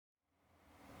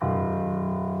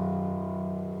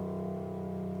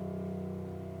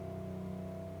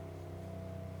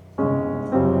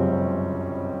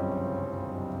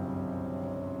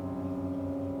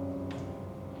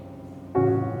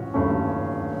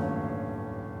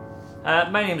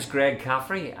My name is Greg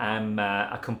Caffrey. I'm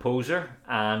a composer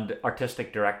and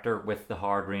artistic director with the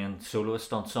Hard Rain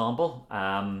Soloist Ensemble,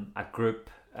 a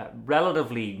group, a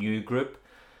relatively new group,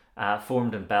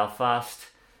 formed in Belfast,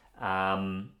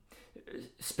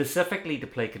 specifically to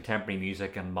play contemporary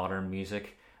music and modern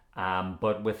music,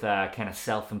 but with a kind of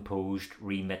self-imposed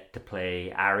remit to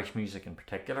play Irish music in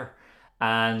particular.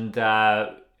 And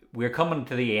we're coming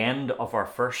to the end of our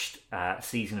first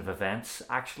season of events,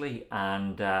 actually,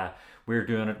 and we're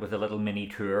doing it with a little mini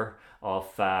tour of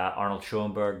Arnold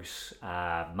Schoenberg's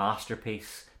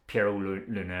masterpiece, Pierrot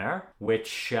Lunaire,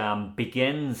 which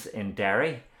begins in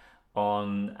Derry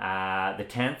on the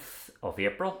 10th of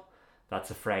April. That's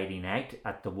a Friday night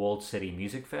at the Walled City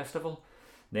Music Festival.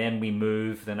 Then we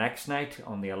move the next night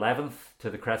on the 11th to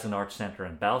the Crescent Arts Centre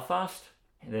in Belfast.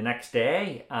 The next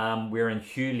day, we're in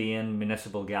Hugh Lane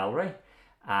Municipal Gallery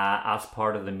as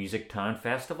part of the Music Town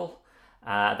Festival.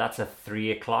 That's a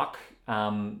 3 o'clock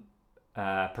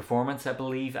performance, I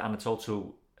believe, and it's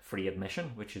also free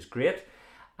admission, which is great.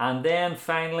 And then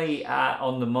finally,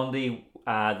 on the Monday,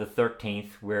 the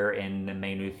 13th, we're in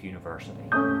Maynooth University.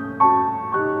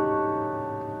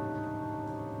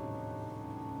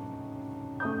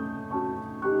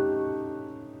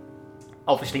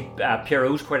 Obviously,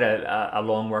 Pierrot's quite a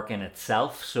long work in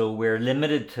itself, so we're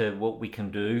limited to what we can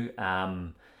do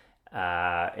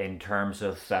in terms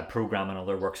of programme and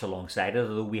other works alongside it,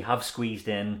 although we have squeezed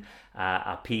in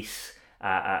a piece,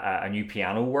 a new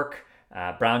piano work,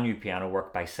 brand new piano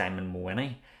work by Simon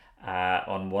Mawhinney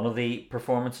on one of the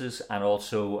performances, and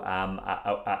also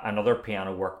another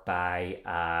piano work by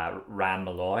Ryan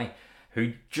Malloy,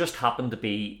 who just happened to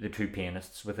be the two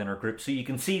pianists within our group. So you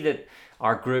can see that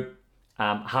our group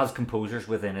has composers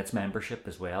within its membership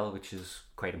as well, which is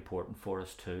quite important for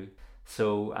us too.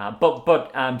 So,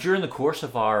 but during the course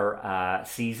of our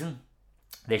season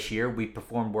this year, we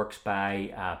performed works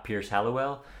by Piers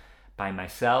Halliwell, by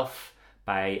myself,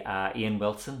 by Ian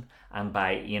Wilson, and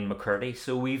by Ian McCurdy.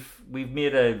 So we've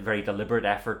made a very deliberate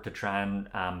effort to try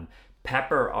and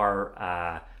pepper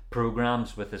our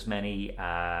programs with as many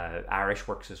Irish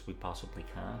works as we possibly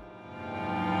can.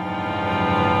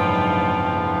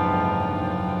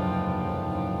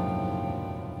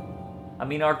 I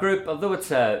mean, our group, although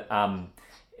there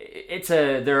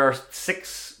are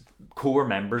 6 core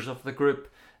members of the group,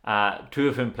 2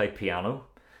 of whom play piano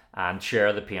and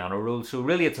share the piano role. So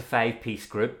really, it's a 5-piece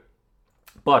group.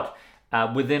 But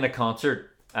within a concert,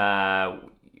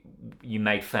 you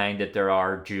might find that there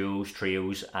are duos,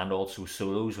 trios, and also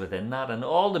solos within that. And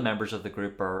all the members of the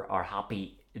group are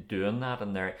happy doing that,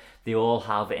 and they all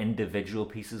have individual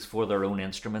pieces for their own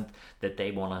instrument that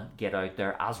they want to get out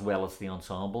there, as well as the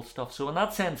ensemble stuff. So in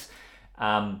that sense,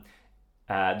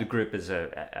 the group is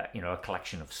a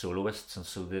collection of soloists, and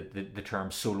so the term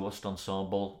soloist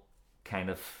ensemble kind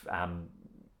of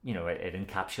it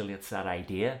encapsulates that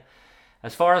idea.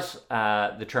 As far as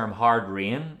the term hard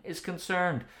rain is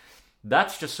concerned,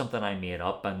 that's just something I made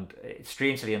up, and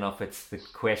strangely enough, it's the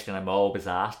question I'm always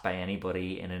asked by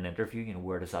anybody in an interview.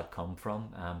 Where does that come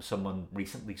from? Someone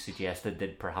recently suggested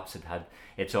that perhaps it had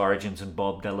its origins in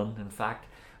Bob Dylan, in fact,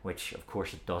 which of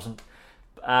course it doesn't.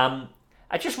 I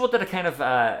just wanted to kind of,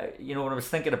 when I was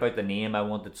thinking about the name, I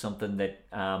wanted something that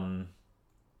had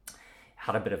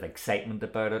a bit of excitement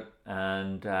about it,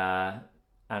 and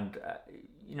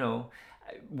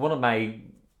one of my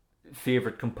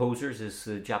favorite composers is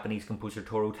the Japanese composer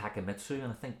Toru Takemitsu,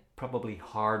 and I think probably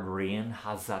Hard Rain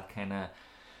has that kind of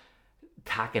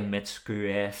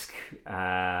Takemitsu-esque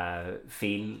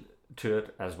feel to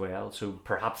it as well. So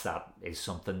perhaps that is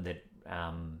something that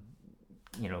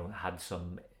had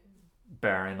some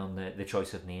bearing on the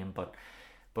choice of name, but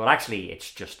actually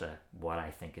it's just what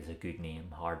I think is a good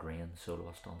name, Hard Rain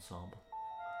Soloist Ensemble.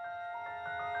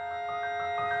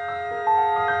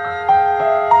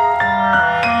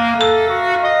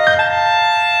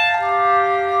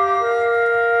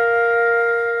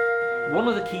 One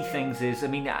of the key things is,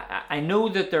 I know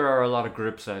that there are a lot of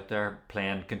groups out there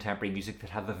playing contemporary music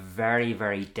that have a very,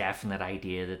 very definite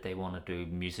idea that they want to do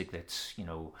music that's,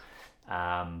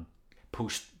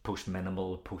 post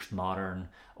minimal, post modern,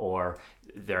 or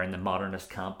they're in the modernist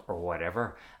camp or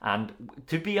whatever. And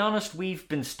to be honest, we've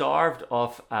been starved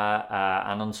of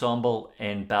an ensemble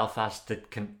in Belfast that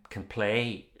can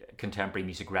play contemporary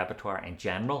music repertoire in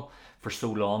general for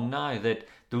so long now that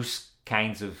those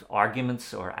kinds of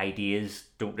arguments or ideas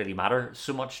don't really matter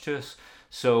so much to us.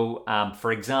 So,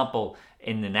 for example,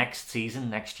 in the next season,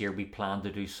 next year, we plan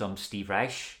to do some Steve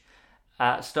Reich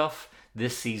stuff.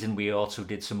 This season, we also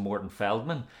did some Morton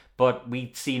Feldman, but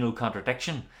we see no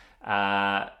contradiction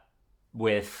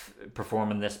with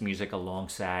performing this music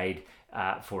alongside,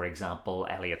 for example,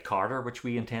 Elliot Carter, which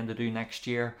we intend to do next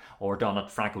year, or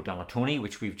Franco Donatoni,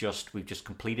 which we've just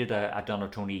completed a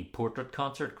Donatoni portrait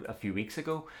concert a few weeks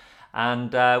ago.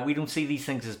 And we don't see these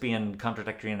things as being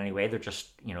contradictory in any way. They're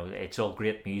just, it's all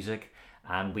great music,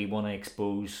 and we want to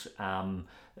expose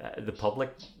the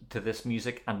public to this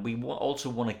music, and we also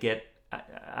want to get,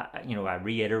 I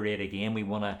reiterate again, we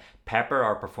want to pepper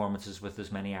our performances with as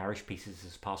many Irish pieces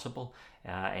as possible,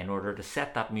 in order to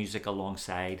set that music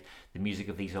alongside the music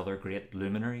of these other great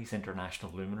luminaries,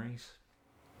 international luminaries.